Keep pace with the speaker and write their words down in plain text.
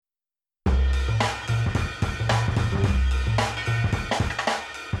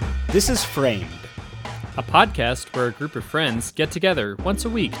This is Framed, a podcast where a group of friends get together once a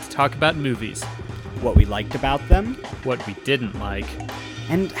week to talk about movies, what we liked about them, what we didn't like,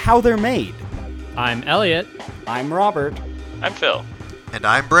 and how they're made. I'm Elliott. I'm Robert. I'm Phil. And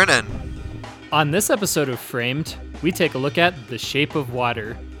I'm Brenen. On this episode of Framed, we take a look at The Shape of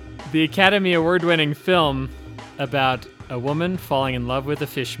Water, the Academy Award-winning film about a woman falling in love with a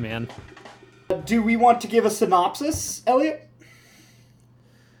fish man. Do we want to give a synopsis, Elliott?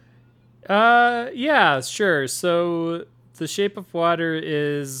 Yeah, sure. So, The Shape of Water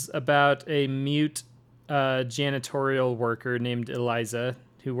is about a mute janitorial worker named Eliza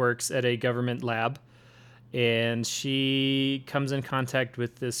who works at a government lab. And she comes in contact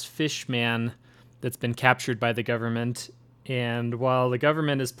with this fish man that's been captured by the government. And while the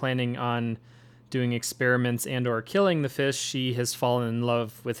government is planning on doing experiments and or killing the fish, she has fallen in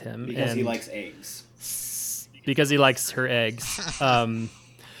love with him. Because he likes eggs. Because he likes her eggs.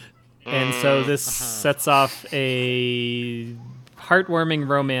 And so this sets off a heartwarming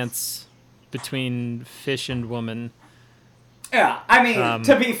romance between fish and woman. Yeah, I mean,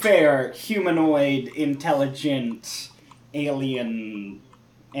 to be fair, humanoid, intelligent, alien,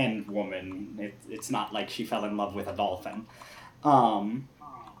 and woman. It's not like she fell in love with a dolphin.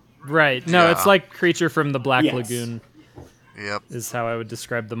 Right. No, Yeah. it's like Creature from the Black Yes. Lagoon. Yep. Is how I would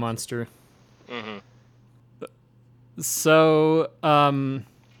describe the monster. Mm-hmm. So,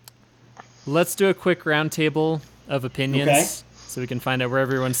 let's do a quick roundtable of opinions, Okay. so we can find out where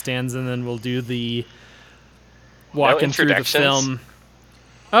everyone stands, and then we'll do the walking through the introductions? film.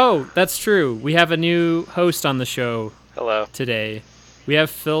 Oh, that's true. We have a new host on the show Hello. today. We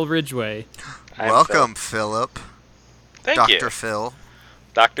have Phil Ridgway. I'm Welcome, Philip. Thank Dr. you. Phil.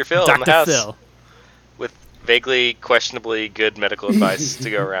 Dr. Phil in the Dr. house Phil. with vaguely questionably good medical advice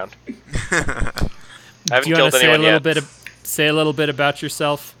to go around. I haven't Do you want killed to anyone yet. say a little bit about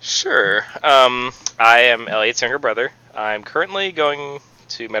yourself? Sure. I am Elliott's younger brother. I'm currently going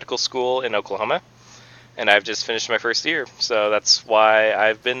to medical school in Oklahoma, and I've just finished my first year, so that's why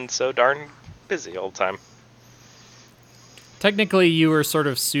I've been so darn busy all the time. Technically, you were sort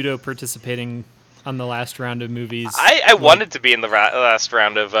of pseudo-participating on the last round of movies. I wanted to be in the last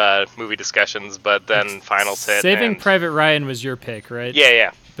round of movie discussions, but then finals hit. Saving and... Private Ryan was your pick, right?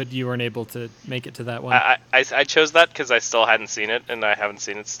 Yeah. But you weren't able to make it to that one. I chose that because I still hadn't seen it, and I haven't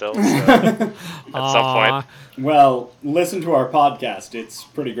seen it still. So at some point. Well, listen to our podcast. It's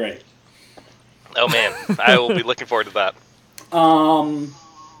pretty great. Oh man, I will be looking forward to that.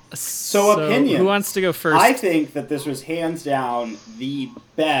 So opinions. Who wants to go first? I think that this was hands down the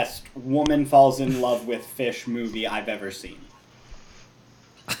best woman falls in love with fish movie I've ever seen.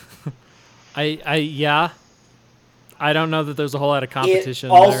 Yeah. I don't know that there's a whole lot of competition.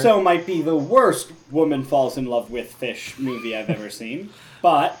 It also might be the worst woman falls in love with fish movie I've ever seen,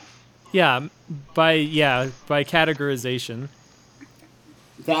 but there. By categorization.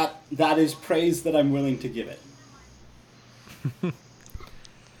 that is praise that I'm willing to give it.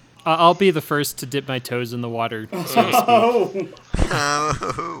 I'll be the first to dip my toes in the water, so to speak.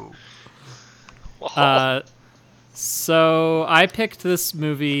 Oh. So I picked this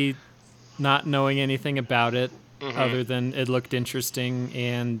movie not knowing anything about it, other than it looked interesting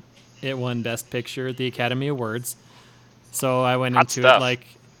and it won Best Picture at the Academy Awards. So I went into it like,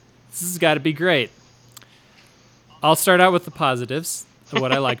 this has got to be great. I'll start out with the positives of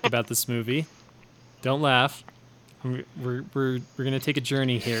what I liked about this movie. Don't laugh. We're gonna take a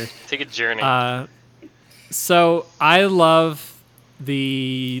journey here. Take a journey. So I love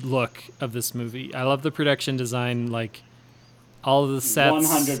the look of this movie. I love the production design, like all of the sets,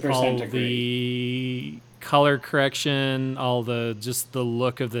 100% all agree. the color correction, just the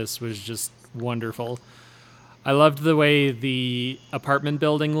look of this was just wonderful. I loved the way the apartment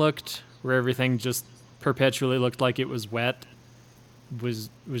building looked, where everything just perpetually looked like it was wet. Was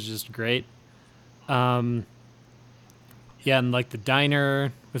just great. Yeah, and like the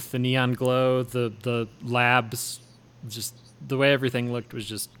diner with the neon glow, the labs, just the way everything looked was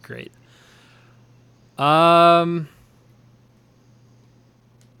just great. And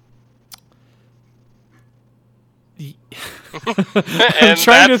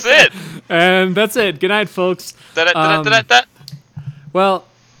that's it. And that's it. Good night, folks. Well,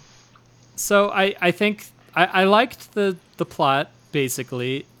 so I think I liked the plot,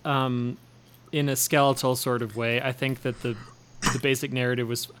 basically. In a skeletal sort of way. I think that the basic narrative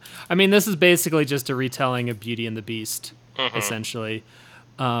was... I mean, this is basically just a retelling of Beauty and the Beast, essentially.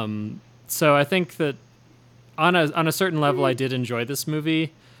 So I think that on a certain level, I did enjoy this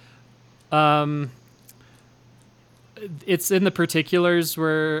movie. it's in the particulars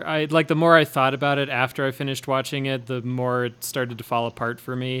where I like. The more I thought about it after I finished watching it, the more it started to fall apart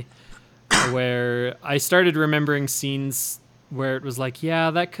for me. Where I started remembering scenes where it was like,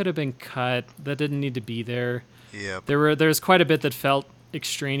 yeah, that could have been cut. That didn't need to be there. Yep. There's quite a bit that felt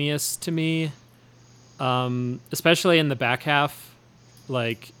extraneous to me, especially in the back half.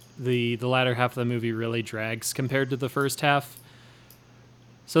 Like the latter half of the movie really drags compared to the first half.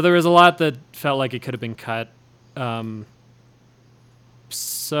 So there was a lot that felt like it could have been cut.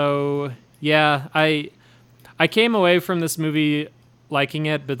 So yeah, I came away from this movie liking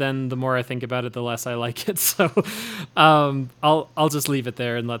it, but then the more I think about it, the less I like it. So I'll just leave it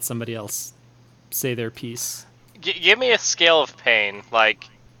there and let somebody else say their piece. Give me a scale of pain. Like,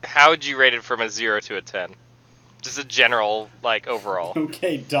 how would you rate it from a 0 to a 10? Just a general, like, overall.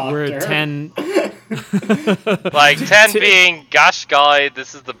 Okay, doctor. We're at 10. Like, 10 being, gosh golly,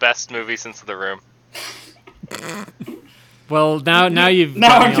 this is the best movie since The Room. Well, now you've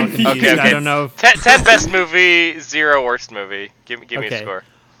Now got I'm me all confused. confused. Okay. I don't know. 10 best movie, 0 worst movie. Give me a Okay. score.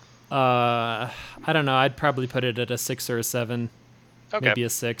 I don't know. I'd probably put it at a 6 or a 7. Okay. Maybe a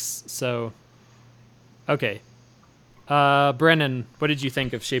 6. So, okay. Brennan, what did you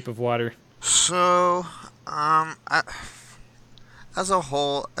think of Shape of Water? So, as a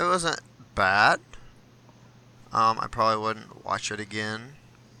whole, it wasn't bad. I probably wouldn't watch it again.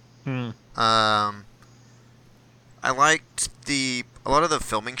 I liked a lot of the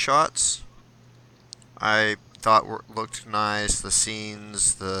filming shots. I thought looked nice. The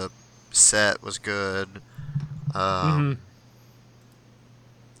scenes, the set was good.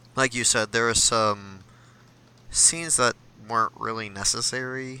 Like you said, there were some scenes that weren't really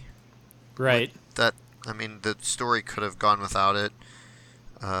necessary. Right. The story could have gone without it.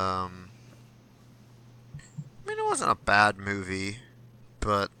 I mean, it wasn't a bad movie,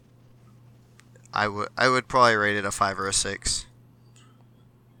 but I would probably rate it a 5 or a 6.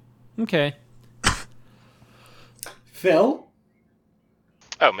 Okay. Phil?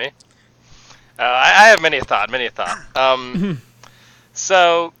 Oh, me? I have many a thought.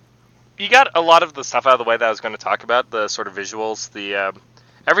 So, you got a lot of the stuff out of the way that I was going to talk about, the sort of visuals, the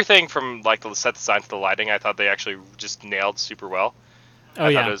everything from like the set design to the lighting, I thought they actually just nailed super well.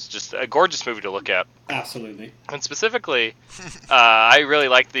 I thought it was just a gorgeous movie to look at. Absolutely. And specifically, I really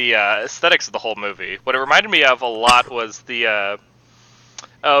liked the aesthetics of the whole movie. What it reminded me of a lot was the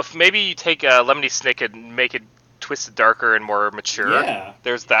if maybe you take Lemony Snicket and make it twisted darker and more mature. Yeah.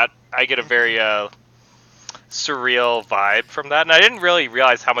 There's that. I get a very surreal vibe from that, and I didn't really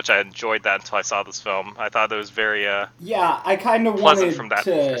realize how much I enjoyed that until I saw this film. I thought it was very yeah, I kind of pleasant wanted from that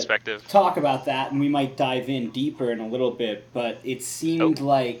to perspective. talk about that, and we might dive in deeper in a little bit, but it seemed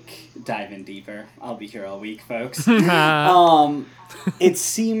like... Dive in deeper. I'll be here all week, folks. It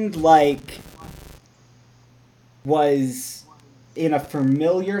seemed like was in a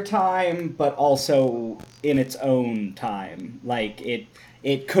familiar time, but also in its own time. Like,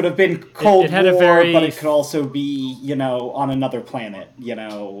 it could have been Cold had War, a very but it could also be, on another planet,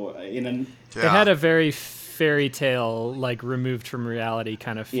 It had a very fairy tale, like, removed from reality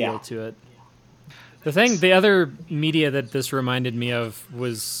kind of feel Yeah. to it. The other media that this reminded me of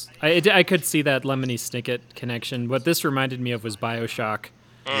was... I could see that Lemony Snicket connection. What this reminded me of was BioShock.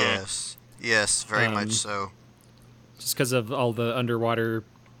 Yes, very much so. Just because of all the underwater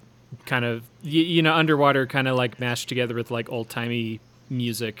kind of... underwater kind of, like, mashed together with, like, old-timey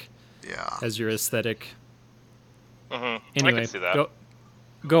music as your aesthetic. Anyway, Anyway, I can see that.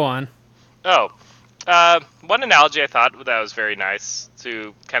 Go on. Oh, one analogy I thought that was very nice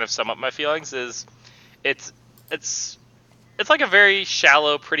to kind of sum up my feelings is it's like a very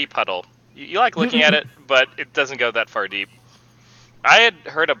shallow, pretty puddle. You like looking at it, but it doesn't go that far deep. I had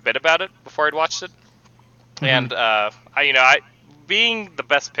heard a bit about it before I'd watched it, and I being the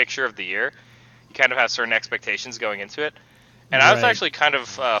best picture of the year, you kind of have certain expectations going into it, and I was actually kind of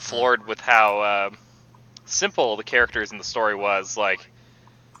floored with how simple the characters in the story was. Like,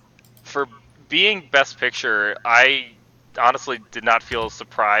 for being best picture, I honestly did not feel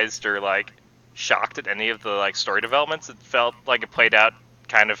surprised or like shocked at any of the like story developments. It felt like it played out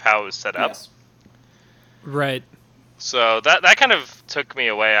kind of how it was set up. Yes. Right. So that kind of took me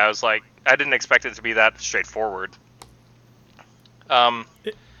away. I was like, I didn't expect it to be that straightforward.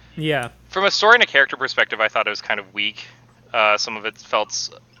 Yeah. From a story and a character perspective, I thought it was kind of weak. Some of it felt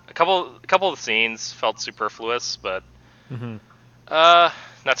a couple of the scenes felt superfluous, but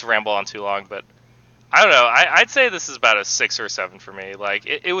not to ramble on too long, but I don't know. I'd say this is about a 6 or 7 for me. Like,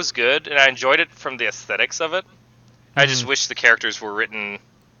 it was good, and I enjoyed it from the aesthetics of it. I just wish the characters were written...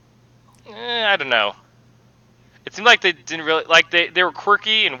 I don't know. It seemed like they didn't really like they were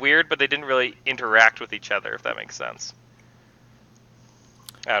quirky and weird, but they didn't really interact with each other. If that makes sense.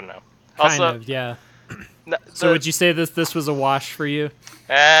 I don't know. Kind of, yeah. So would you say this was a wash for you?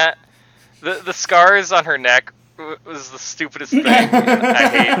 The scars on her neck was the stupidest thing. I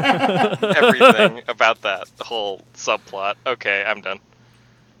hate everything about that. The whole subplot. Okay, I'm done.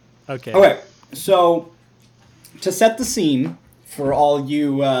 Okay, so to set the scene for all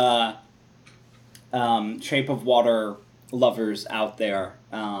you Shape of Water lovers out there,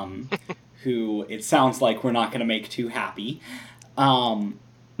 who it sounds like we're not going to make too happy,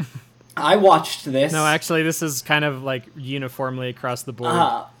 I watched this. No, actually, this is kind of like uniformly across the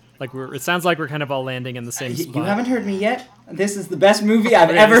board. It sounds like we're kind of all landing in the same spot. You haven't heard me yet? This is the best movie I've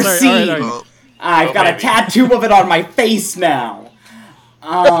ever seen. All right. I've got a tattoo of it on my face now.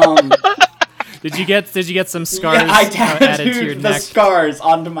 Did you get some scars I added to your tattooed the neck? scars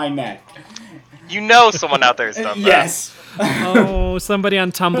onto my neck. You know someone out there has done that. Yes. Oh, somebody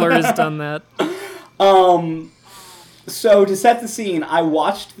on Tumblr has done that. So to set the scene, I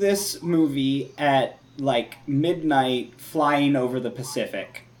watched this movie at like midnight flying over the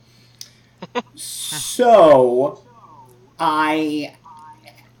Pacific. So I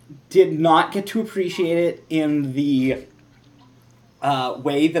did not get to appreciate it in the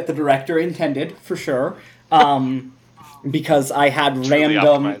way that the director intended, for sure. Because I had Truly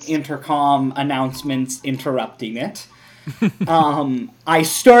random optimized. intercom announcements interrupting it. I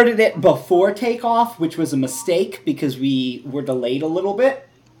started it before takeoff, which was a mistake because we were delayed a little bit.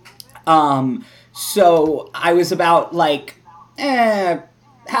 So I was about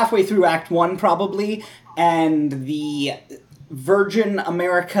halfway through Act 1 probably, and the Virgin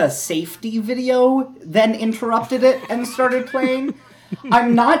America safety video then interrupted it and started playing.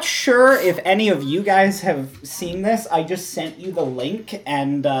 I'm not sure if any of you guys have seen this. I just sent you the link,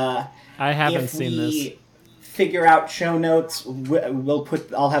 and I haven't seen this. Figure out show notes.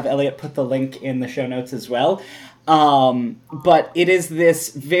 I'll have Elliott put the link in the show notes as well. But it is this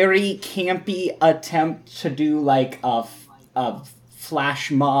very campy attempt to do like a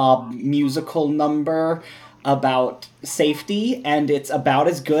flash mob musical number about safety, and it's about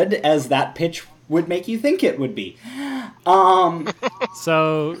as good as that pitch would make you think it would be.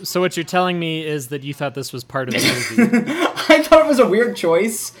 So what you're telling me is that you thought this was part of the movie. I thought it was a weird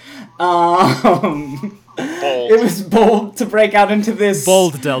choice. It was bold to break out into this.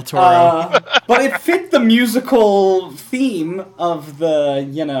 Bold, Del Toro. But it fit the musical theme of the,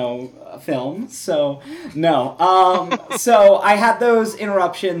 film. So, no. So I had those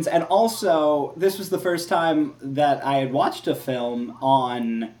interruptions, and also, this was the first time that I had watched a film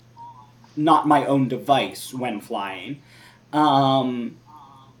on not my own device when flying.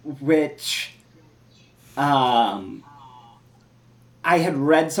 Which... I had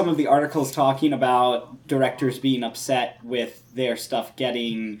read some of the articles talking about directors being upset with their stuff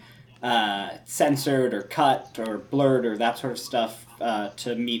getting censored or cut or blurred or that sort of stuff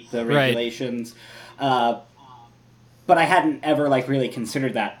to meet the regulations. Right. But I hadn't ever really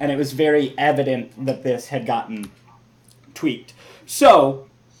considered that, and it was very evident that this had gotten tweaked. So,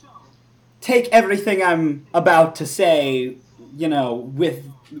 take everything I'm about to say,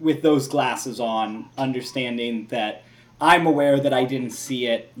 with those glasses on, understanding that I'm aware that I didn't see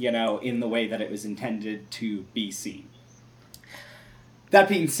it, in the way that it was intended to be seen. That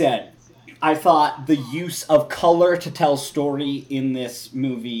being said, I thought the use of color to tell story in this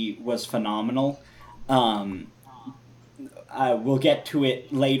movie was phenomenal. We'll get to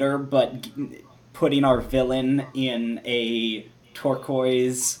it later, but putting our villain in a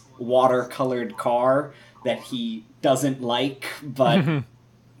turquoise watercolored car that he doesn't like, but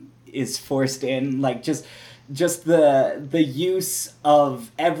is forced in, just the use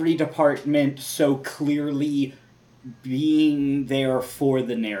of every department so clearly being there for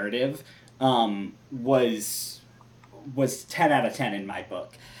the narrative was 10 out of 10 in my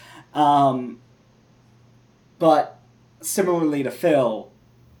book. But similarly to Phil,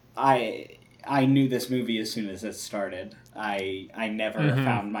 I knew this movie as soon as it started. I never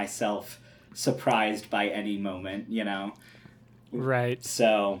found myself surprised by any moment, Right.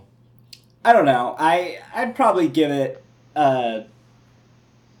 So... I don't know. I'd probably give it a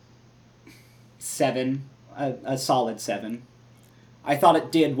 7, a solid 7. I thought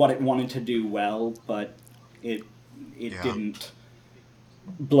it did what it wanted to do well, but it didn't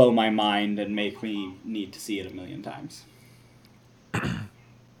blow my mind and make me need to see it a million times.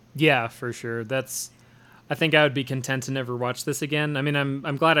 Yeah, for sure. I think I would be content to never watch this again. I mean,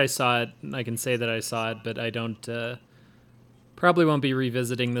 I'm glad I saw it. I can say that I saw it, but I don't probably won't be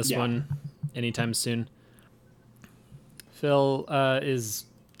revisiting this one anytime soon. Phil is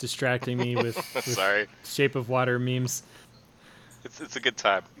distracting me with Sorry. Shape of Water memes. It's a good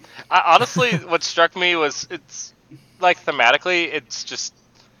time. Honestly, what struck me was it's like thematically, it's just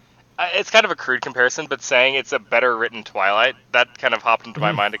it's kind of a crude comparison, but saying it's a better written Twilight, that kind of hopped into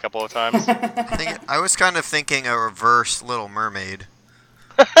my mind a couple of times. I was kind of thinking a reverse Little Mermaid.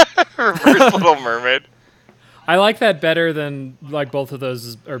 Reverse Little Mermaid. I like that better than, like, both of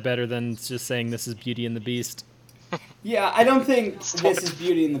those are better than just saying this is Beauty and the Beast. Yeah, I don't think This is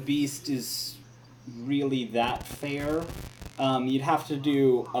Beauty and the Beast is really that fair. You'd have to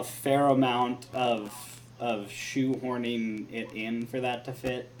do a fair amount of shoehorning it in for that to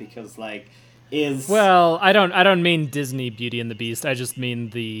fit, because Well, I don't mean Disney Beauty and the Beast. I just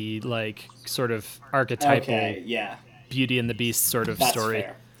mean the, like, sort of archetypal Beauty and the Beast sort of That's story.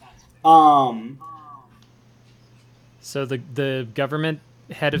 Fair. So the government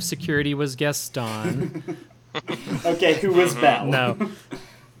head of security was Gaston. Okay, who was Belle? No.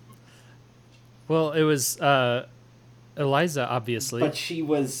 Well, it was Eliza, obviously. But she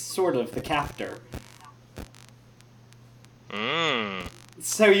was sort of the captor.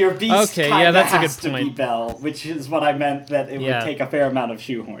 So your Beast kind of has to be Belle, which is what I meant, that it would take a fair amount of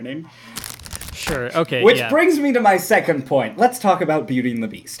shoehorning. Sure, okay, Which brings me to my second point. Let's talk about Beauty and the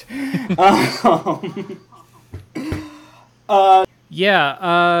Beast. Do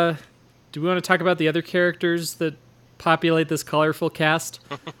we want to talk about the other characters that populate this colorful cast?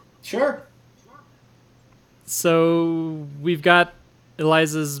 Sure. So we've got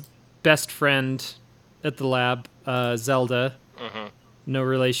Eliza's best friend at the lab, Zelda. Mm-hmm. No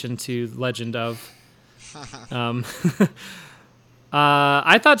relation to Legend of.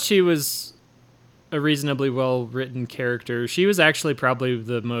 I thought she was a reasonably well-written character. She was actually probably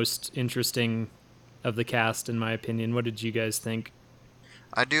the most interesting of the cast, in my opinion. What did you guys think?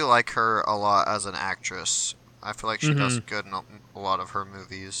 I do like her a lot as an actress. I feel like she does good in a lot of her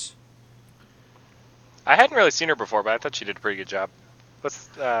movies. I hadn't really seen her before, but I thought she did a pretty good job.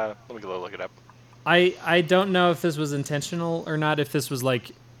 Let me go look it up. I don't know if this was intentional or not, if this was,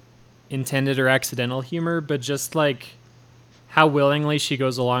 like, intended or accidental humor, but just, like, how willingly she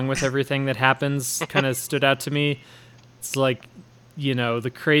goes along with everything that happens kind of stood out to me. It's like, you know, the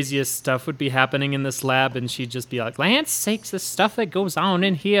craziest stuff would be happening in this lab, and she'd just be like, Lance sakes, the stuff that goes on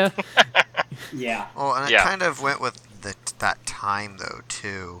in here. Yeah. Oh, and it kind of went with that time, though,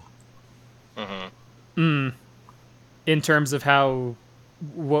 too. In terms of how...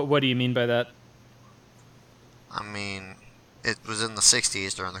 What do you mean by that? I mean, it was in the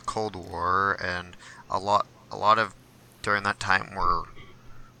 60s during the Cold War, and a lot of during that time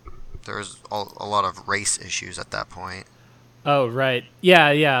there was a lot of race issues at that point. Oh, right.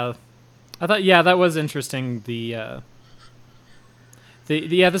 Yeah. I thought, that was interesting.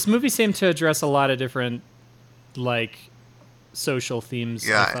 This movie seemed to address a lot of different, like, social themes.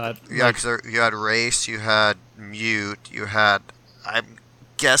 Yeah, I thought. because you had race, you had mute, you had. I'm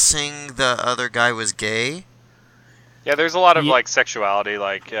guessing the other guy was gay. Yeah, there's a lot of like sexuality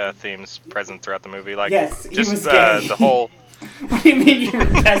themes present throughout the movie. Like, yes, he just was gay. The whole. What do you mean you're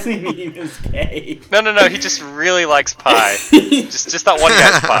guessing he was gay? No. He just really likes pie. just that one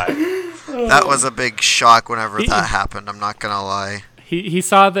guy's pie. That was a big shock whenever that happened. I'm not gonna lie. He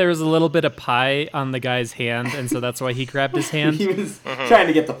saw there was a little bit of pie on the guy's hand, and so that's why he grabbed his hand. He was trying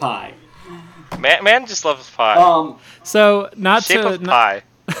to get the pie. Man just loves pie. So not Shape to of Pie.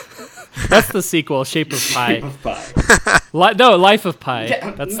 That's the sequel, Shape of Pie. Shape of Pie. No, Life of Pie.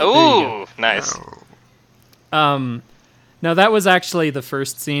 Yeah. That's Ooh, nice. Now that was actually the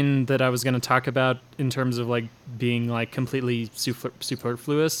first scene that I was going to talk about in terms of like being like completely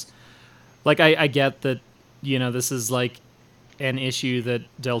superfluous. Like I get that, you know, this is like an issue that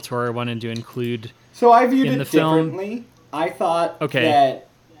Del Toro wanted to include. So I viewed in it the film. differently. I thought that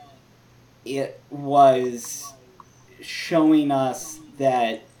it was showing us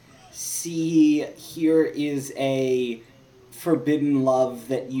that, see, here is a forbidden love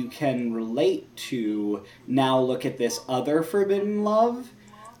that you can relate to. Now look at this other forbidden love.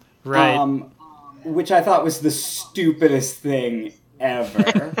 Right. Which I thought was the stupidest thing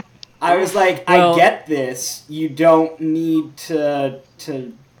ever. I was like, I get this. You don't need to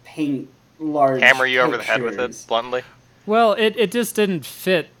paint large hammer you pictures. over the head with it, bluntly. Well, it just didn't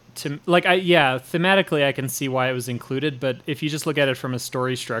fit to like thematically I can see why it was included, but if you just look at it from a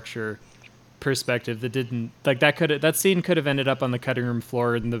story structure perspective, that didn't like that scene could have ended up on the cutting room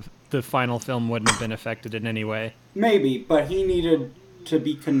floor and the final film wouldn't have been affected in any way. Maybe, but he needed to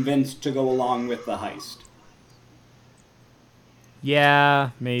be convinced to go along with the heist.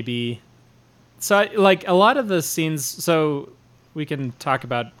 Yeah, maybe. So like a lot of the scenes, so we can talk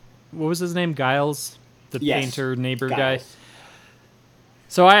about, what was his name? Giles? The painter neighbor Giles. guy.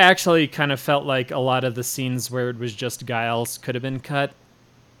 So I actually kind of felt like a lot of the scenes where it was just Giles could have been cut.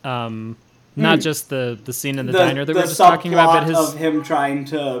 Not just the scene in the diner that we were just talking about, but his of him trying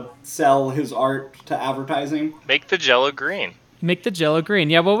to sell his art to advertising. Make the Jello green. Make the Jello green.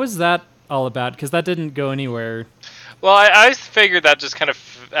 Yeah, what was that all about? Because that didn't go anywhere. Well, I figured that just kind of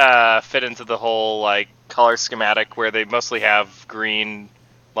fit into the whole like color schematic where they mostly have green,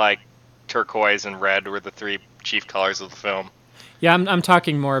 like turquoise and red were the three chief colors of the film. Yeah, I'm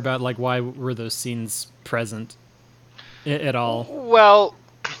talking more about like why were those scenes present at all? Well,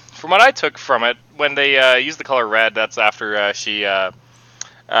 from what I took from it, when they use the color red, that's after she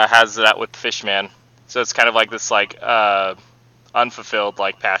has that with Fishman. So it's kind of like this like unfulfilled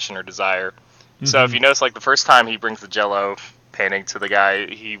like passion or desire. Mm-hmm. So if you notice, like the first time he brings the Jello painting to the guy,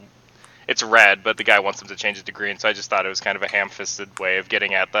 it's red, but the guy wants him to change it to green. So I just thought it was kind of a ham-fisted way of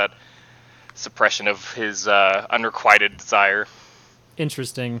getting at that suppression of his unrequited desire.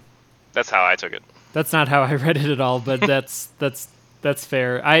 Interesting. That's how I took it. That's not how I read it at all, but that's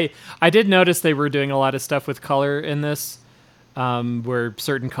fair. I did notice they were doing a lot of stuff with color in this, where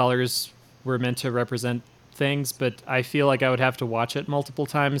certain colors were meant to represent things, but I feel like I would have to watch it multiple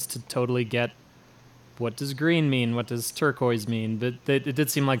times to totally get what does green mean, what does turquoise mean. But it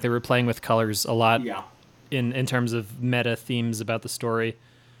did seem like they were playing with colors a lot, yeah, in terms of meta themes about the story.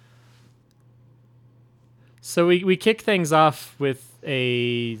 So we kick things off with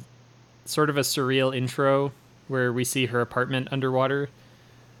a sort of a surreal intro where we see her apartment underwater,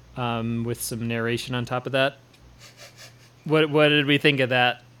 with some narration on top of that. What did we think of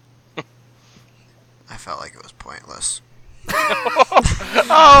that? I felt like it was pointless.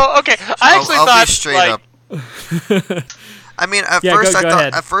 Oh, okay. I actually I'll thought be straight like, up. I mean, at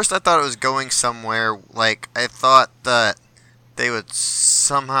first I thought it was going somewhere. Like I thought that they would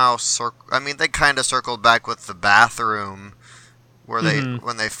somehow circle. I mean, they kind of circled back with the bathroom, where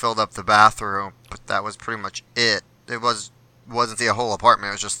when they filled up the bathroom, but that was pretty much it. It wasn't the whole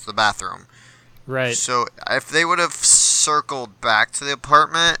apartment. It was just the bathroom. Right. So if they would have circled back to the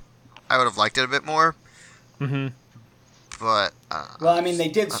apartment, I would have liked it a bit more. Mm-hmm. But well, I mean, they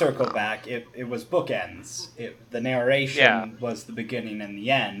did circle back. It was bookends. The narration was the beginning and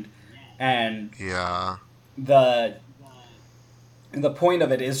the end, and the point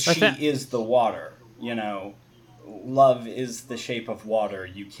of it is she is the water. You know, love is the shape of water.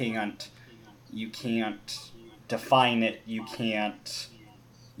 You can't define it. You can't,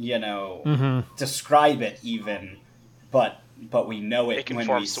 describe it even, but we know it when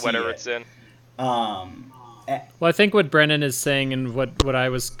we see whatever it. It's in. Well, I think what Brenen is saying, and what I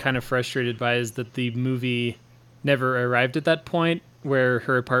was kind of frustrated by, is that the movie never arrived at that point where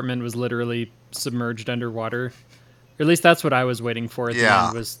her apartment was literally submerged underwater. Or at least that's what I was waiting for at the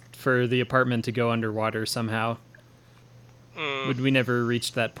end, was for the apartment to go underwater somehow. We never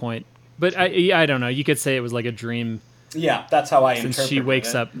reached that point. But I don't know. You could say it was like a dream. Yeah, that's how I interpret it. Since she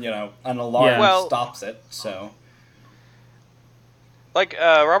wakes up. An alarm stops it, so... Like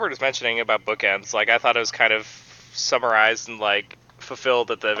Robert was mentioning about bookends, like I thought it was kind of summarized and like fulfilled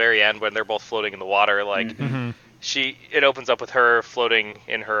at the very end when they're both floating in the water. Like it opens up with her floating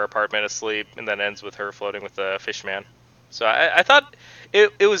in her apartment asleep, and then ends with her floating with the Fishman. So I thought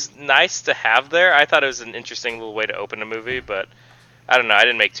it was nice to have there. I thought it was an interesting little way to open a movie, but I don't know. I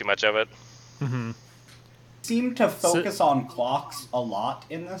didn't make too much of it. Mm-hmm. Seemed to focus on clocks a lot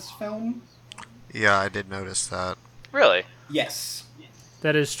in this film. Yeah, I did notice that. Really? Yes.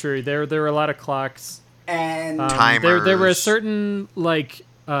 That is true. There were a lot of clocks and timers. There were a certain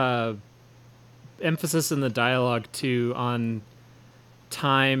emphasis in the dialogue too on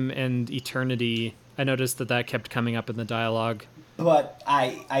time and eternity. I noticed that kept coming up in the dialogue. But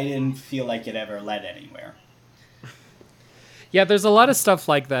I didn't feel like it ever led anywhere. Yeah, there's a lot of stuff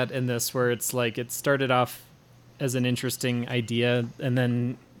like that in this where it's like it started off as an interesting idea and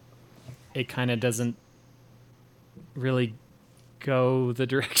then it kind of doesn't really go the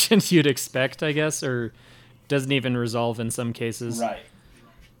direction you'd expect, I guess, or doesn't even resolve in some cases. Right.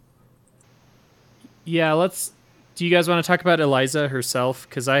 Yeah, do you guys want to talk about Eliza herself?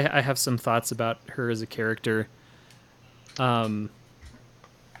 Because I have some thoughts about her as a character. I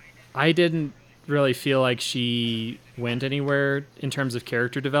didn't really feel like she went anywhere in terms of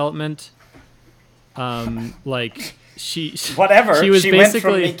character development. She was she went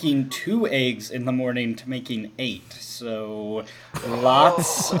from making 2 eggs in the morning to making 8, so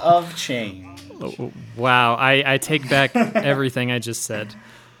lots of change. Oh, wow, I take back everything I just said.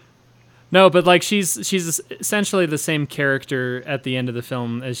 No, but she's essentially the same character at the end of the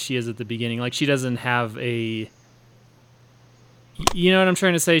film as she is at the beginning. Like she doesn't have a You know what I'm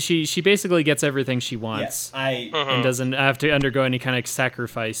trying to say? She basically gets everything she wants. Yes, I and doesn't have to undergo any kind of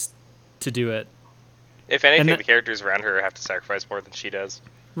sacrifice to do it. If anything, the characters around her have to sacrifice more than she does.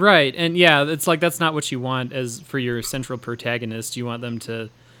 Right, and yeah, it's like that's not what you want as for your central protagonist. You want them to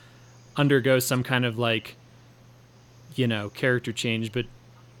undergo some kind of like, character change, but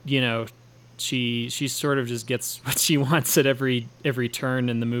she sort of just gets what she wants at every turn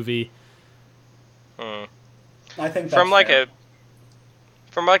in the movie. I think that's from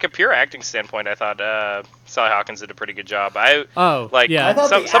fair. a pure acting standpoint, I thought Sally Hawkins did a pretty good job. Yeah. I thought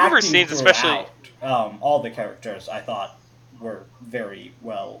some of her acting scenes, especially throughout, all the characters, I thought were very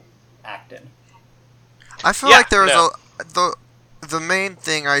well acted. I feel like there was the main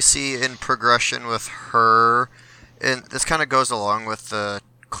thing I see in progression with her, and this kind of goes along with the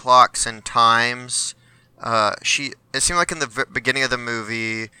clocks and times. It seemed like in the beginning of the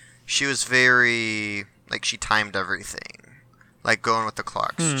movie, she was very like she timed everything, like going with the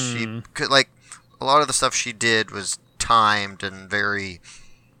clocks. She could like a lot of the stuff she did was timed and very.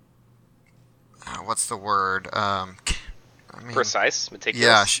 What's the word? precise,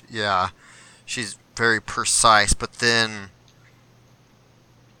 meticulous. Yeah. She's very precise, but then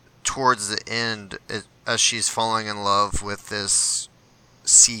towards the end, as she's falling in love with this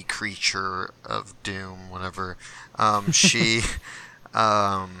sea creature of doom, whatever, she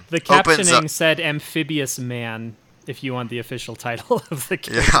the captioning said amphibious man, if you want the official title of the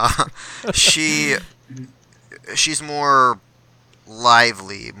character. Yeah, she's more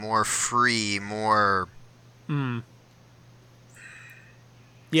lively, more free, more.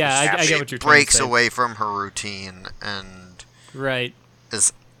 Yeah, I get what you're trying to say. She breaks away from her routine and right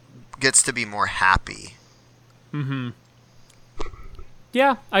gets to be more happy.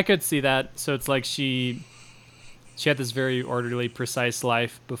 Yeah, I could see that. So it's like she had this very orderly, precise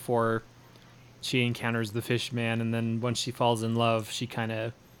life before she encounters the fish man, and then once she falls in love, she kind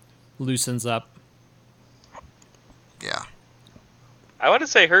of loosens up. Yeah. I want to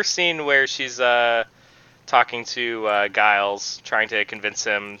say her scene where she's talking to Giles, trying to convince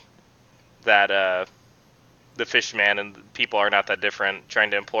him that the fish man and people are not that different,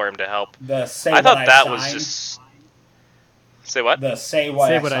 trying to implore him to help. I thought that was just... Say what? The say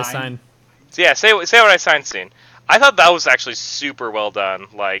what I sign. Yeah, say what I signed scene. I thought that was actually super well done.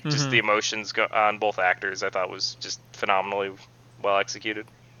 Like, just the emotions on both actors, I thought was just phenomenally well executed.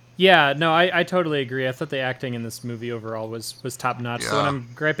 Yeah, no, I totally agree. I thought the acting in this movie overall was top notch. Yeah. So when I'm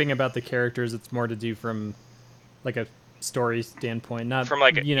griping about the characters, it's more to do from like a story standpoint, not from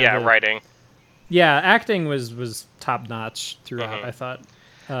like writing. Yeah, acting was top notch throughout. I thought.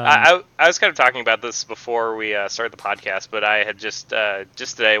 I was kind of talking about this before we started the podcast, but I had just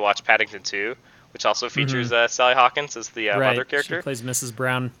today watched Paddington 2, which also features Sally Hawkins as the mother character. She plays Mrs.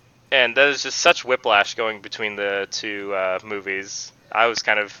 Brown. And that is just such whiplash going between the two movies.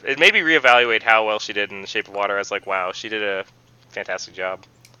 It made me reevaluate how well she did in The Shape of Water. I was like, wow, she did a fantastic job.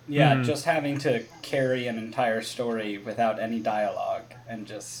 Yeah, just having to carry an entire story without any dialogue and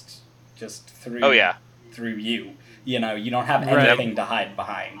just through through you. You know, you don't have anything to hide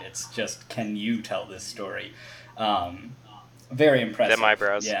behind. It's just, can you tell this story? Very impressive. Them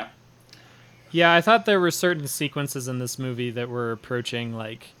eyebrows. Yeah. Yeah, I thought there were certain sequences in this movie that were approaching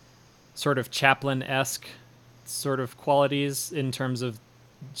like sort of Chaplin-esque sort of qualities in terms of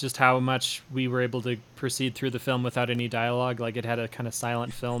just how much we were able to proceed through the film without any dialogue. Like it had a kind of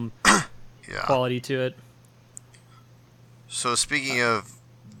silent film quality to it. So speaking of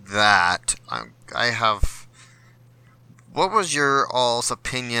that, I have... What was your all's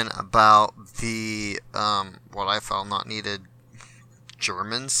opinion about the, what I felt not needed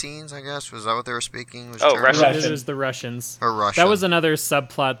German scenes, I guess? Was that what they were speaking? Russians. It was the Russians. Or Russian. That was another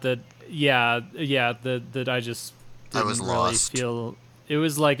subplot that, that I just didn't was really lost. feel... It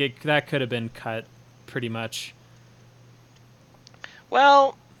was like that could have been cut, pretty much.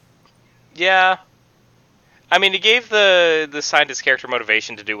 Well, yeah. I mean, it gave the scientist character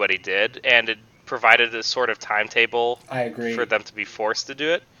motivation to do what he did, and it provided a sort of timetable for them to be forced to do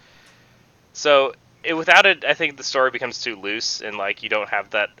it. So without it, I think the story becomes too loose, and like you don't have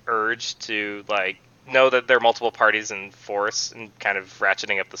that urge to like know that there are multiple parties in force and kind of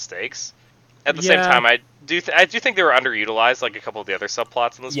ratcheting up the stakes. At the same time, I do think they were underutilized, like a couple of the other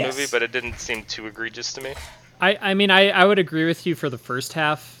subplots in this movie, but it didn't seem too egregious to me. I mean, I would agree with you for the first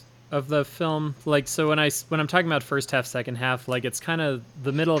half of the film. Like, so when I'm talking about first half, second half, like it's kind of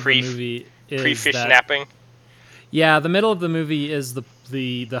the middle of the movie is pre-fish napping. Yeah, the middle of the movie is the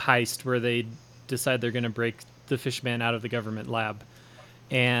heist where they decide they're going to break the fishman out of the government lab.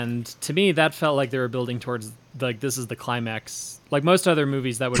 And to me, that felt like they were building towards, like, this is the climax. Like most other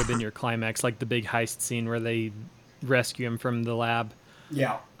movies, that would have been your climax, like the big heist scene where they rescue him from the lab.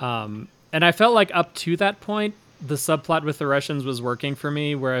 Yeah. And I felt like up to that point, the subplot with the Russians was working for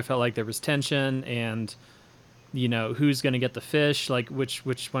me, where I felt like there was tension and, you know, who's going to get the fish, like which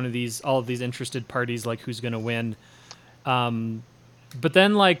one of these, all of these interested parties, like who's going to win. But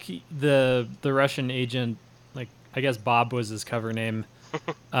then like the Russian agent, like I guess Bob was his cover name.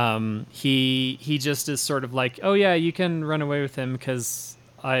 He just is sort of like, oh yeah, you can run away with him because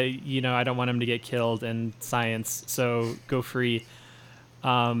I don't want him to get killed in science, so go free.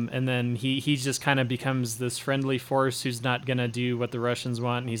 And then he just kind of becomes this friendly force who's not gonna do what the Russians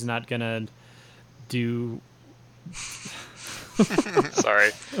want, and he's not gonna do.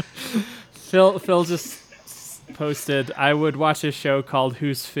 Sorry. Phil just posted, I would watch a show called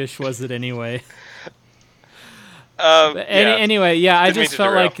Whose Fish Was It Anyway? Anyway, yeah, I just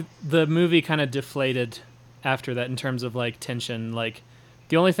felt like the movie kind of deflated after that in terms of like tension. Like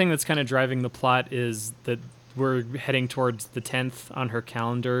the only thing that's kind of driving the plot is that we're heading towards the 10th on her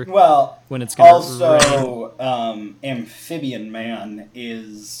calendar. Well, when it's gonna also Amphibian Man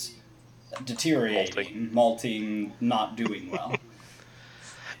is deteriorating, molting, not doing well.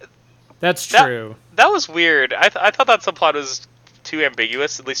 That's true. That was weird. I thought that subplot was too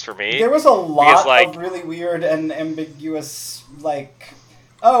ambiguous, at least for me. There was a lot of really weird and ambiguous, like,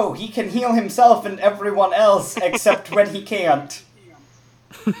 oh, he can heal himself and everyone else except when he can't.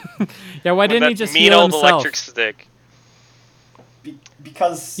 Yeah, why didn't he just mean heal old himself? Electric stick.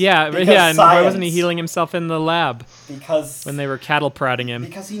 Because and why wasn't he healing himself in the lab? Because when they were cattle prodding him.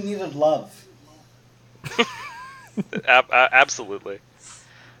 Because he needed love. Absolutely.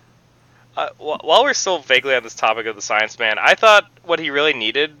 While we're still vaguely on this topic of the Science Man, I thought what he really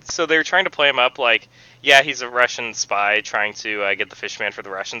needed, so they were trying to play him up like, yeah, he's a Russian spy trying to get the Fishman for the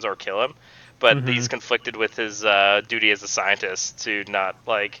Russians or kill him, but he's conflicted with his duty as a scientist to not,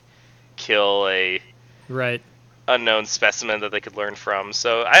 like, kill a unknown specimen that they could learn from.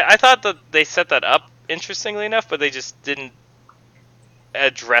 So I thought that they set that up interestingly enough, but they just didn't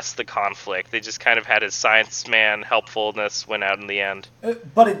address the conflict. They just kind of had his science man helpfulness win out in the end.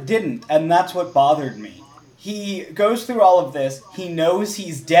 But it didn't, and that's what bothered me. He goes through all of this, he knows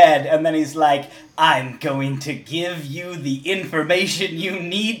he's dead, and then he's like, I'm going to give you the information you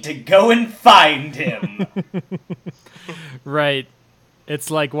need to go and find him. Right. It's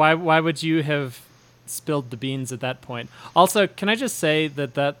like, why would you have spilled the beans at that point? Also, can I just say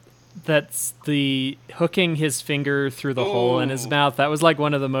that's the hooking his finger through the hole in his mouth. That was like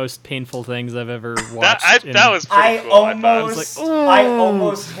one of the most painful things I've ever watched. That was pretty cool. I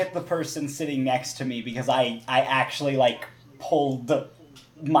almost hit the person sitting next to me because I actually like pulled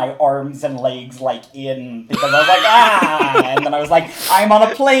my arms and legs like in because I was like and then I was like, I'm on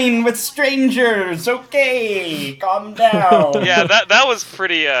a plane with strangers. Okay, calm down. Yeah, that was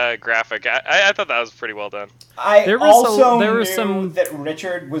pretty graphic. I thought that was pretty well done. I also knew that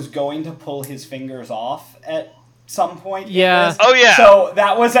Richard was going to pull his fingers off at some point. Yeah. Oh yeah. So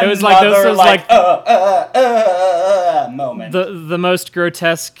that was another moment. The most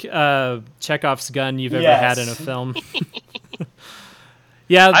grotesque Chekhov's gun you've ever had in a film.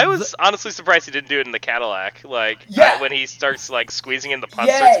 Yeah, I was honestly surprised he didn't do it in the Cadillac. Like, when he starts like squeezing in, the pus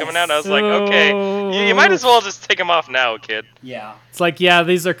starts coming out. I was like, okay, you might as well just take him off now, kid. Yeah, it's like, yeah,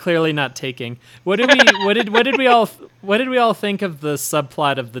 these are clearly not taking. What did we all think of the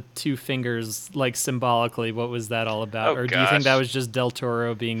subplot of the two fingers? Like symbolically, what was that all about? Or do you think that was just Del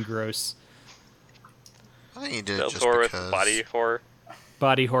Toro being gross? I think he did Del just Toro because. with body horror.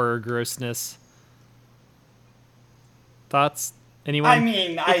 Body horror grossness. Thoughts? Anyone? I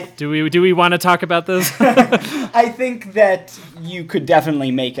mean, do we want to talk about this? I think that you could definitely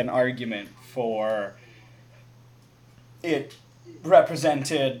make an argument for it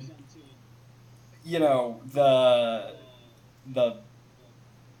represented, you know, the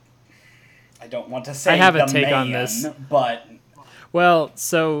I don't want to say I have a the take man, on this, but well,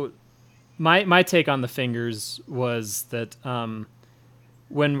 so my take on the fingers was that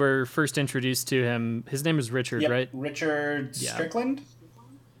when we're first introduced to him, his name is Richard, right? Richard Strickland?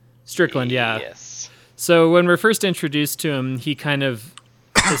 Strickland, yeah. Yes. So when we're first introduced to him, he kind of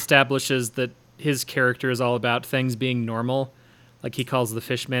establishes that his character is all about things being normal. Like he calls the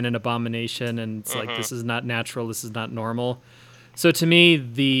Fishman an abomination, and it's like, this is not natural, this is not normal. So to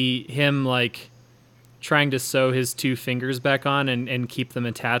me, him like trying to sew his two fingers back on and keep them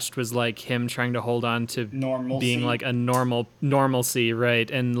attached was like him trying to hold on to being like a normalcy,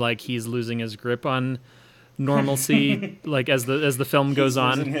 right? And like he's losing his grip on normalcy, like as the film goes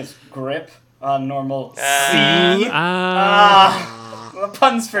on. Losing his grip on normalcy. The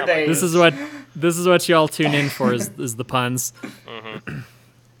puns for days. This is what y'all tune in for is the puns.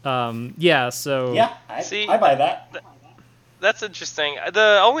 So Yeah, I buy that. That's interesting.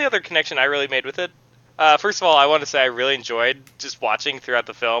 The only other connection I really made with it, first of all, I want to say I really enjoyed just watching throughout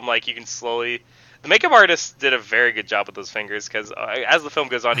the film. Like, you can slowly... The makeup artist did a very good job with those fingers, because as the film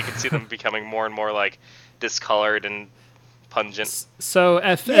goes on, you can see them becoming more and more, like, discolored and pungent. So,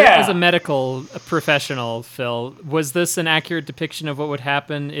 as a medical professional, Phil, was this an accurate depiction of what would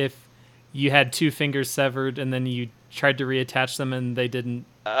happen if you had 2 fingers severed and then you tried to reattach them and they didn't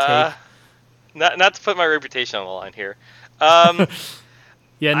take? Not to put my reputation on the line here.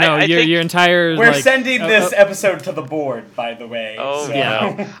 Yeah, no, I think your entire... We're sending this episode to the board, by the way. Oh, so.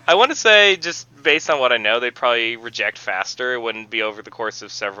 no. I want to say, just based on what I know, they'd probably reject faster. It wouldn't be over the course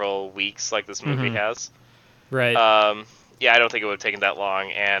of several weeks like this movie has. Right. Yeah, I don't think it would have taken that long.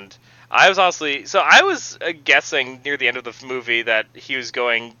 And I was honestly... So I was guessing near the end of the movie that he was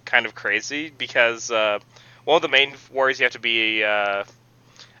going kind of crazy because one of the main worries you have to be...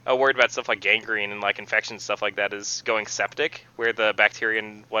 worried about stuff like gangrene and like infection stuff like that is going septic, where the bacteria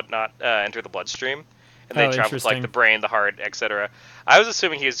and whatnot enter the bloodstream, and they travel to like the brain, the heart, etc. I was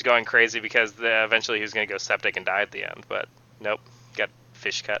assuming he was going crazy because eventually he was going to go septic and die at the end, but nope, got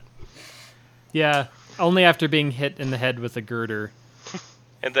fish cut. Yeah, only after being hit in the head with a girder.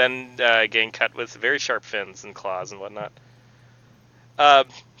 And then getting cut with very sharp fins and claws and whatnot.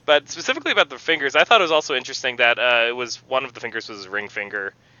 But specifically about the fingers, I thought it was also interesting that it was one of the fingers was his ring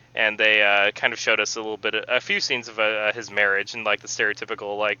finger, and they kind of showed us a few scenes of his marriage and like the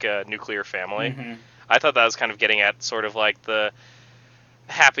stereotypical like nuclear family. Mm-hmm. I thought that was kind of getting at sort of like the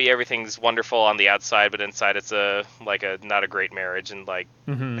happy, everything's wonderful on the outside, but inside it's not a great marriage, and like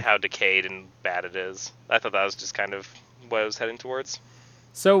how decayed and bad it is. I thought that was just kind of what I was heading towards.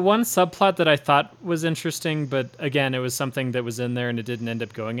 So one subplot that I thought was interesting, but again, it was something that was in there and it didn't end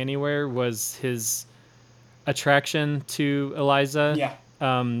up going anywhere, was his attraction to Eliza. Yeah.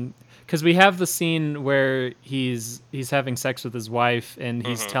 Because we have the scene where he's having sex with his wife and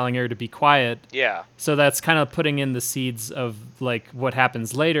he's telling her to be quiet. Yeah. So that's kind of putting in the seeds of like what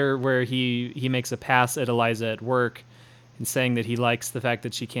happens later, where he makes a pass at Eliza at work and saying that he likes the fact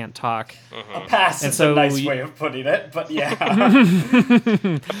that she can't talk. A pass is a nice way of putting it, but yeah.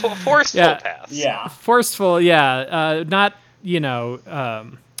 Forceful pass. Yeah. Forceful, yeah. Not,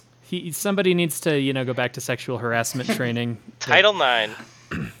 somebody needs to, go back to sexual harassment training. Title IX.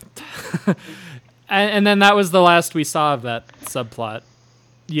 And then that was the last we saw of that subplot.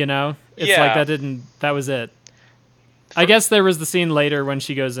 It's like that was it. I guess there was the scene later when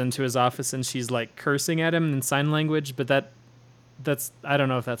she goes into his office and she's like cursing at him in sign language, but that's I don't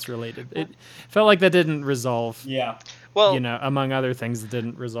know if that's related. It felt like that didn't resolve. Yeah. Well, among other things that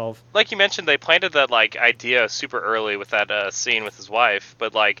didn't resolve. Like you mentioned, they planted that like idea super early with that scene with his wife,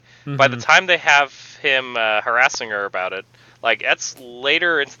 but like by the time they have him harassing her about it, like that's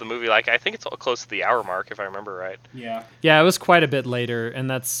later into the movie. Like I think it's close to the hour mark if I remember right. Yeah. Yeah, it was quite a bit later, and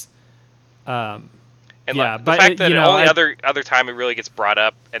that's. And the fact that other time it really gets brought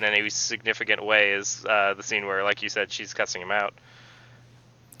up in any significant way is the scene where, like you said, she's cussing him out.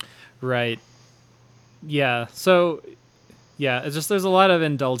 Right. Yeah. So, yeah, it's just there's a lot of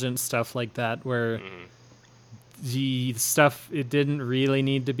indulgent stuff like that where the stuff it didn't really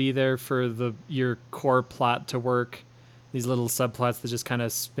need to be there for your core plot to work. These little subplots that just kind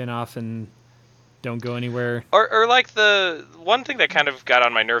of spin off and don't go anywhere. Or like the one thing that kind of got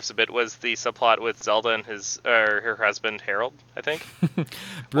on my nerves a bit was the subplot with Zelda and her husband Harold, I think.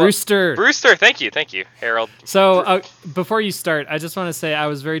 Brewster. Brewster, thank you, Harold. So before you start, I just want to say I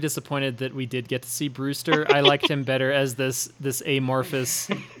was very disappointed that we did get to see Brewster. I liked him better as this amorphous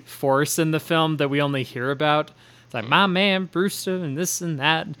force in the film that we only hear about. It's like my man Brewster and this and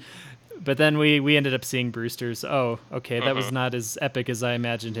that. But then we ended up seeing Brewster's. Oh, okay, that was not as epic as I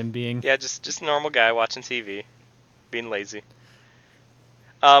imagined him being. Yeah, just a normal guy watching TV, being lazy.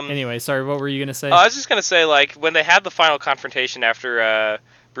 Anyway, sorry, what were you gonna say? I was just gonna say, like, when they had the final confrontation after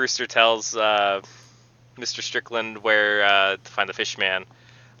Brewster tells Mr. Strickland where to find the fish man,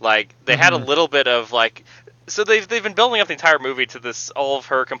 like they had a little bit of like. So they've been building up the entire movie to this, all of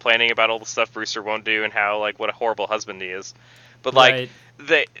her complaining about all the stuff Brewster won't do and how like what a horrible husband he is, but like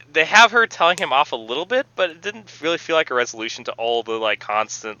they have her telling him off a little bit, but it didn't really feel like a resolution to all the like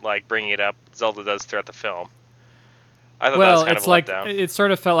constant like bringing it up Zelda does throughout the film. I thought that was kind of a letdown. It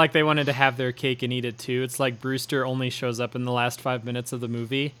sort of felt like they wanted to have their cake and eat it too. It's like Brewster only shows up in the last 5 minutes of the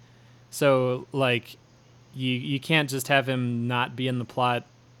movie, so like you can't just have him not be in the plot.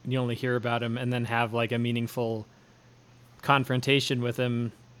 You only hear about him and then have like a meaningful confrontation with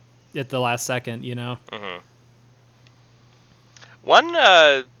him at the last second,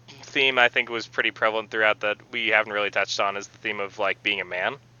 One theme I think was pretty prevalent throughout that we haven't really touched on is the theme of like being a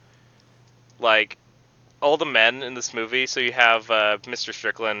man. like all the men in this movie. So you have Mr.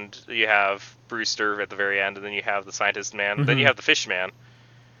 Strickland, you have Brewster at the very end, and then you have the scientist man, and then you have the fish man.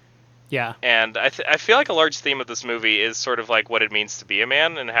 Yeah. And I feel like a large theme of this movie is sort of like what it means to be a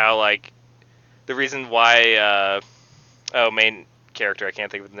man, and how like the reason why main character, I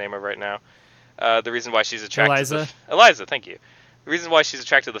can't think of the name of right now. The reason why she's attracted to Eliza, thank you. The reason why she's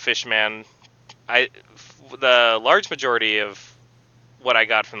attracted to the fish man, the large majority of what I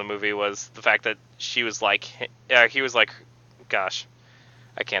got from the movie was the fact that he was like, gosh,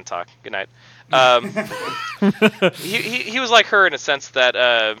 I can't talk. Good night. He was like her in a sense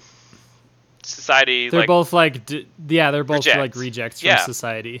that society. They're both like, they're both rejects. like rejects from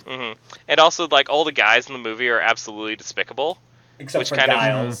society. Mm-hmm. And also, like, all the guys in the movie are absolutely despicable. Except for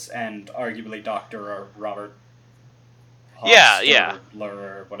Giles and arguably Dr. Robert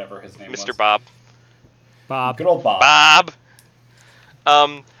or whatever his name was. Mr. Bob. Good old Bob.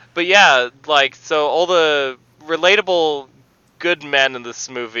 But yeah, like, so all the relatable good men in this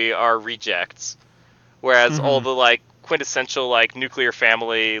movie are rejects. Whereas all the, like, quintessential, like, nuclear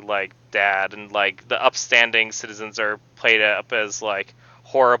family, like, dad and, like, the upstanding citizens are played up as, like,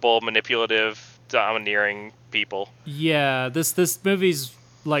 horrible, manipulative, domineering people. Yeah, this movie's,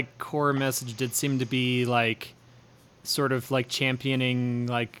 like, core message did seem to be, like, sort of, like, championing,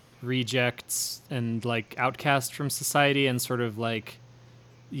 like, rejects and, like, outcasts from society and sort of, like,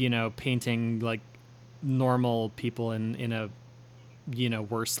 you know, painting, like, normal people in a, you know,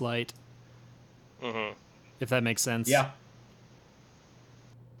 worse light. Mm-hmm. If that makes sense. Yeah.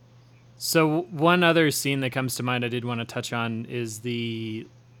 So one other scene that comes to mind I did want to touch on is the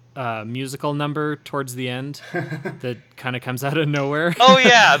musical number towards the end that kind of comes out of nowhere. Oh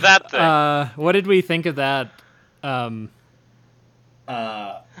yeah, that thing. What did we think of that? I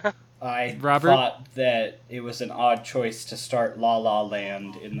Robert? thought that it was an odd choice to start La La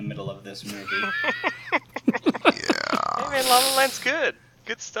Land in the middle of this movie. Hey man, La La Land's good.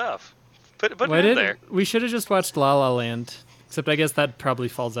 Good stuff. Put it in there. We should have just watched La La Land. Except I guess that probably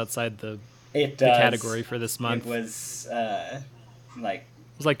falls outside the category for this month. It was It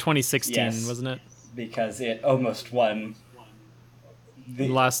was like 2016, wasn't it? Because it almost won.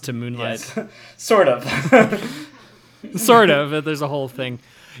 Lost to Moonlight. Yes. Sort of. Sort of. There's a whole thing.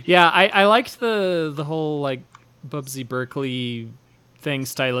 Yeah, I liked the whole, like, Bubsy Berkeley thing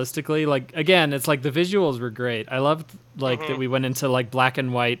stylistically. Like, again, it's like the visuals were great. I loved, like, that we went into, like, black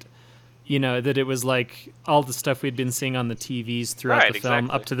and white. You know, that it was like all the stuff we'd been seeing on the TVs throughout the film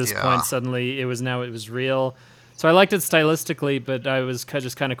up to this point. Suddenly it was real. So I liked it stylistically, but I was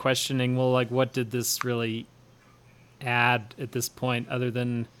just kind of questioning, well, like, what did this really add at this point other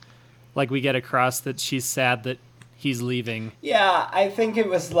than, like, we get across that she's sad that he's leaving. Yeah, I think it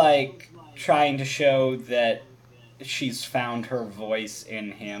was like trying to show that she's found her voice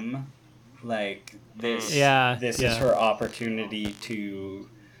in him. Like, this is her opportunity to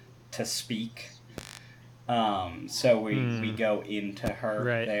speak. So we go into her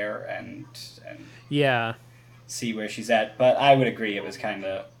there and see where she's at. But I would agree it was kind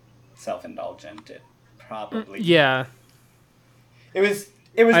of self-indulgent. It probably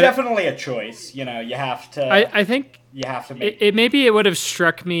it was definitely a choice. You know, you have to. I think you have to make it. Maybe it would have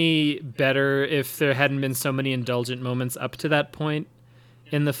struck me better if there hadn't been so many indulgent moments up to that point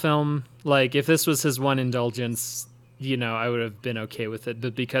in the film. Like, if this was his one indulgence, you know, I would have been okay with it.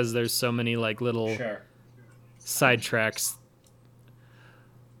 But because there's so many, like, little sidetracks,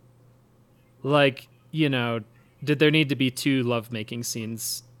 like, you know, did there need to be 2 lovemaking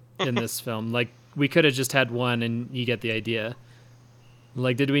scenes in this film? Like, we could have just had one and you get the idea.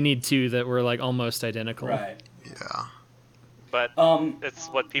 Like, did we need 2 that were, like, almost identical? Right. Yeah. But it's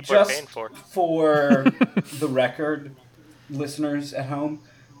what people are paying for. For the record, listeners at home,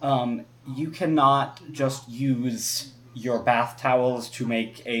 you cannot just use your bath towels to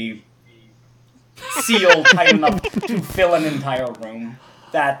make a seal tight enough to fill an entire room.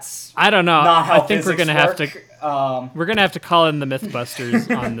 That's I don't know. Not how I think we're gonna work. have to. We're gonna have to call in the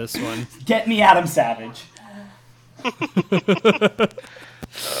MythBusters on this one. Get me Adam Savage.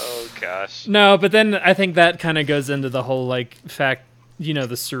 Oh gosh. No, but then I think that kind of goes into the whole, like, fact, you know,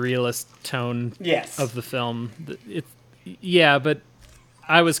 the surrealist tone of the film. But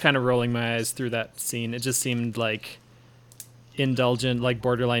I was kind of rolling my eyes through that scene. It just seemed like indulgent, like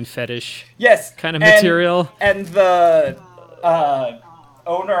borderline fetish kind of material. And the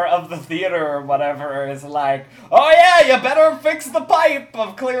owner of the theater or whatever is like, oh yeah, you better fix the pipe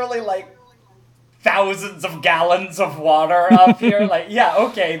of clearly, like, thousands of gallons of water up here. Like, yeah,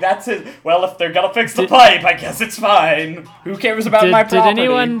 okay, that's it. Well, if they're gonna fix the pipe, I guess it's fine. Who cares about my property?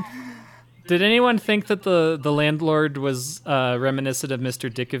 Did anyone think that the landlord was reminiscent of Mr.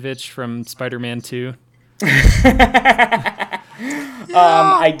 Dickovich from Spider-Man 2?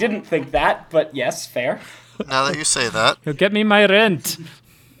 I didn't think that, but yes, fair. Now that you say that. He'll get me my rent.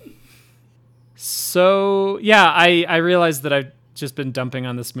 So, yeah, I realized that I've just been dumping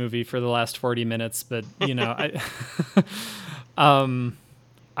on this movie for the last 40 minutes, but,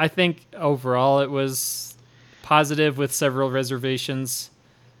 I think overall it was positive with several reservations.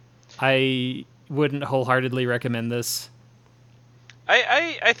 I wouldn't wholeheartedly recommend this.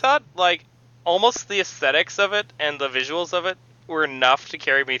 I thought, like, almost the aesthetics of it and the visuals of it were enough to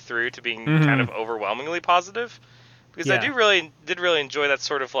carry me through to being kind of overwhelmingly positive. Because I did really enjoy that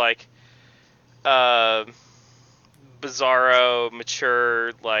sort of, like, bizarro,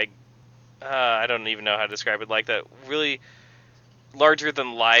 mature, like, I don't even know how to describe it, like that really larger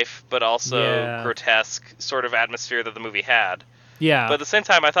than life, but also grotesque sort of atmosphere that the movie had. Yeah. But at the same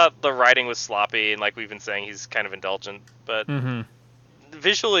time, I thought the writing was sloppy, and like we've been saying, he's kind of indulgent. But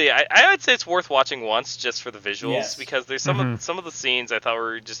visually, I would say it's worth watching once just for the visuals, because there's some of the scenes I thought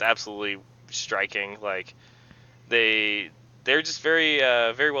were just absolutely striking. Like they're just very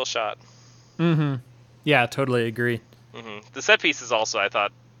very well shot. Yeah, totally agree. The set pieces also, I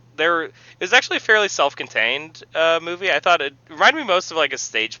thought it was actually a fairly self-contained movie. I thought it reminded me most of like a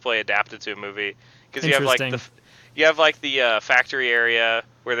stage play adapted to a movie, because you have like the factory area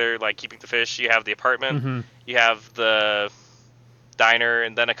where they're like keeping the fish. You have the apartment. You have the diner,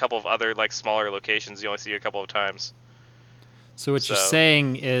 and then a couple of other like smaller locations you only see a couple of times. So what you're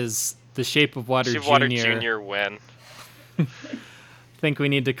saying is The Shape of Water Shape Jr. of Water Jr. win. I think we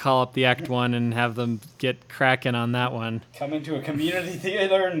need to call up the Act 1 and have them get cracking on that one. Coming to a community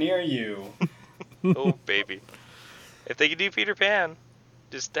theater near you. Oh, baby. If they could do Peter Pan,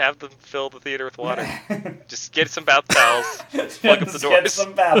 just have them fill the theater with water. Just get some bath towels. Plug up the doors. Get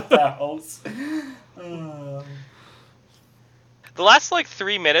some bath towels. The last, like,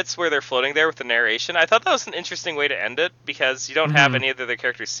 3 minutes where they're floating there with the narration, I thought that was an interesting way to end it, because you don't have any of the other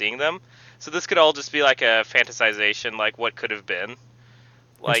characters seeing them. So this could all just be, like, a fantasization, like, what could have been.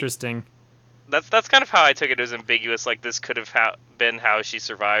 Like, interesting. That's kind of how I took it. It was ambiguous, like, this could have been how she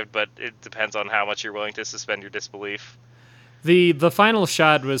survived, but it depends on how much you're willing to suspend your disbelief. The final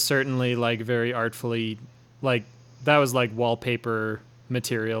shot was certainly, like, very artfully, like, that was, like, wallpaper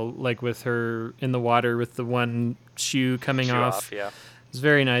material, like, with her in the water with the one shoe coming off. Yeah. It was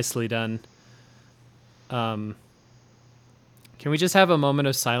very nicely done. Can we just have a moment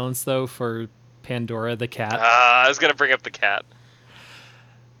of silence, though, for Pandora the cat? I was going to bring up the cat.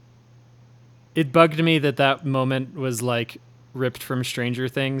 It bugged me that moment was, like, ripped from Stranger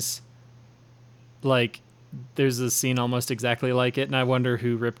Things. Like, there's a scene almost exactly like it, and I wonder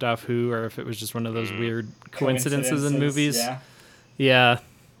who ripped off who, or if it was just one of those weird coincidences in movies. Yeah.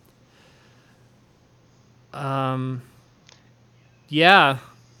 Yeah.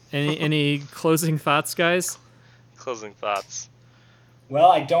 Any closing thoughts, guys? Closing thoughts.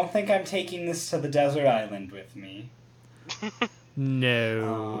 Well, I don't think I'm taking this to the desert island with me.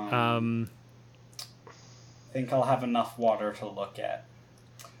 No. I think I'll have enough water to look at.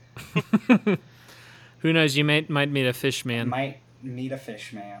 Who knows? You might meet a fish man. Might meet a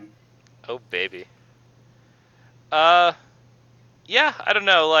fish man. Oh, baby. Yeah, I don't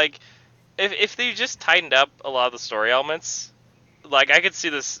know. Like, if they just tightened up a lot of the story elements, like, I could see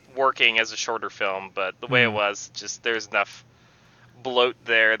this working as a shorter film, but the way it was, just there's enough bloat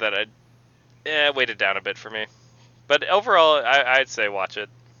there that I weighted down a bit for me. But overall, I'd say watch it.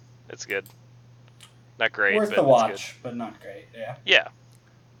 It's good. Not great, worth but the watch, it's good. but not great. Yeah. Yeah.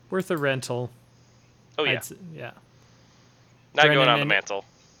 Worth a rental. Oh yeah. Yeah. Not Brenen, going on the mantle.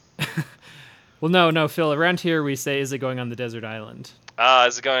 Well, no, Phil. Around here we say, "Is it going on the desert island?"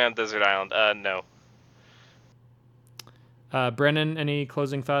 Is it going on desert island? No. Brenen, any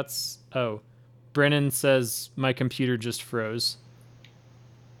closing thoughts? Oh, Brenen says my computer just froze.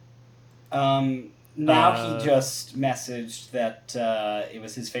 Now he just messaged that it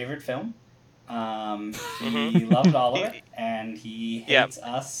was his favorite film. He loved all of it, and he hates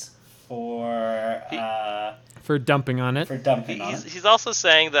us for dumping on it. He's also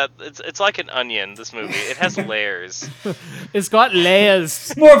saying that it's like an onion. This movie, it has layers. It's got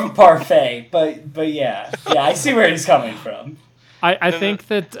layers. More of a parfait, but yeah, I see where he's coming from. I think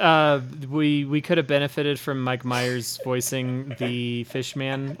that we could have benefited from Mike Myers voicing the fish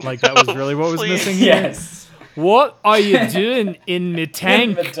man. Like, that was really what was missing here. Yes. What are you doing in me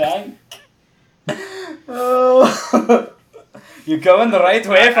tank? In the tank. Oh, you're going the right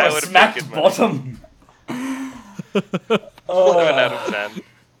way for a smacked bottom. 11 out of 10.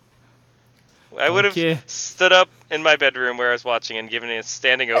 I would have stood up in my bedroom where I was watching and given it a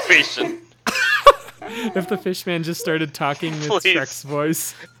standing ovation. If the fish man just started talking with Please. Shrek's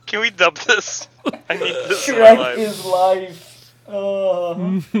voice. Can we dub this? I need this in my Shrek life. is life.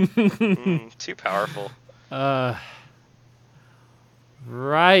 Too powerful.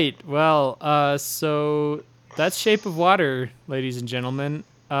 Right. Well, so that's Shape of Water, ladies and gentlemen.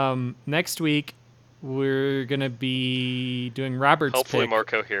 Next week, we're going to be doing Robert's Hopefully pick. more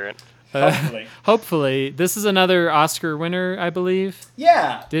coherent. Hopefully. Hopefully. This is another Oscar winner, I believe.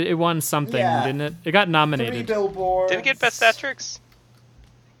 Yeah. It won something, Yeah. didn't it? It got 3 nominated. billboards. Did it get Best Actress?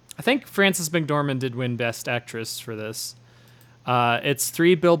 I think Frances McDormand did win Best Actress for this. It's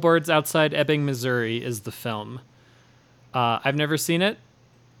 3 Billboards Outside Ebbing, Missouri is the film. I've never seen it.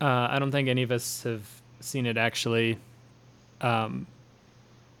 I don't think any of us have seen it, actually. So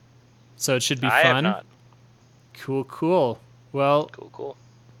it should be I fun. have not. Cool. Well, Cool.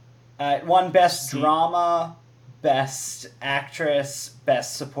 It won Best Drama, Best Actress,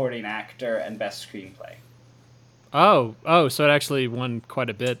 Best Supporting Actor, and Best Screenplay. oh, so it actually won quite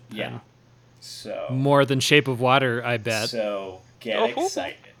a bit. Yeah. then. So. More than Shape of Water, I bet. So get Oh.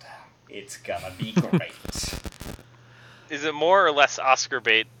 excited. It's gonna be great. Is it more or less Oscar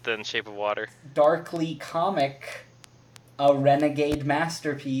bait than Shape of Water? Darkly comic, a renegade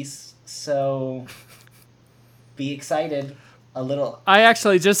masterpiece. So be excited. A little. I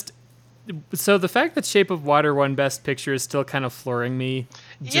actually just... So the fact that Shape of Water won Best Picture is still kind of flooring me.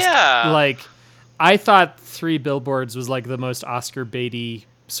 Yeah. I thought 3 Billboards was like the most Oscar baity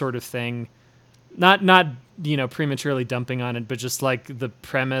sort of thing. Not prematurely dumping on it, but just like the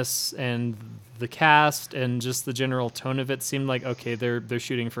premise and the cast and just the general tone of it seemed like, okay, they're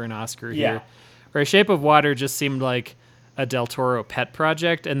shooting for an Oscar Yeah. here. Whereas Shape of Water just seemed like a Del Toro pet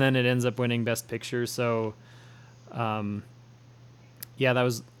project, and then it ends up winning Best Picture. So, yeah, that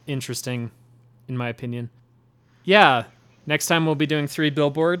was interesting, in my opinion. Yeah, next time we'll be doing 3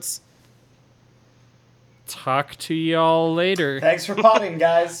 Billboards. Talk to y'all later. Thanks for potting,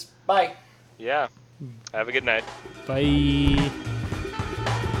 guys. Bye. Yeah. Have a good night. Bye.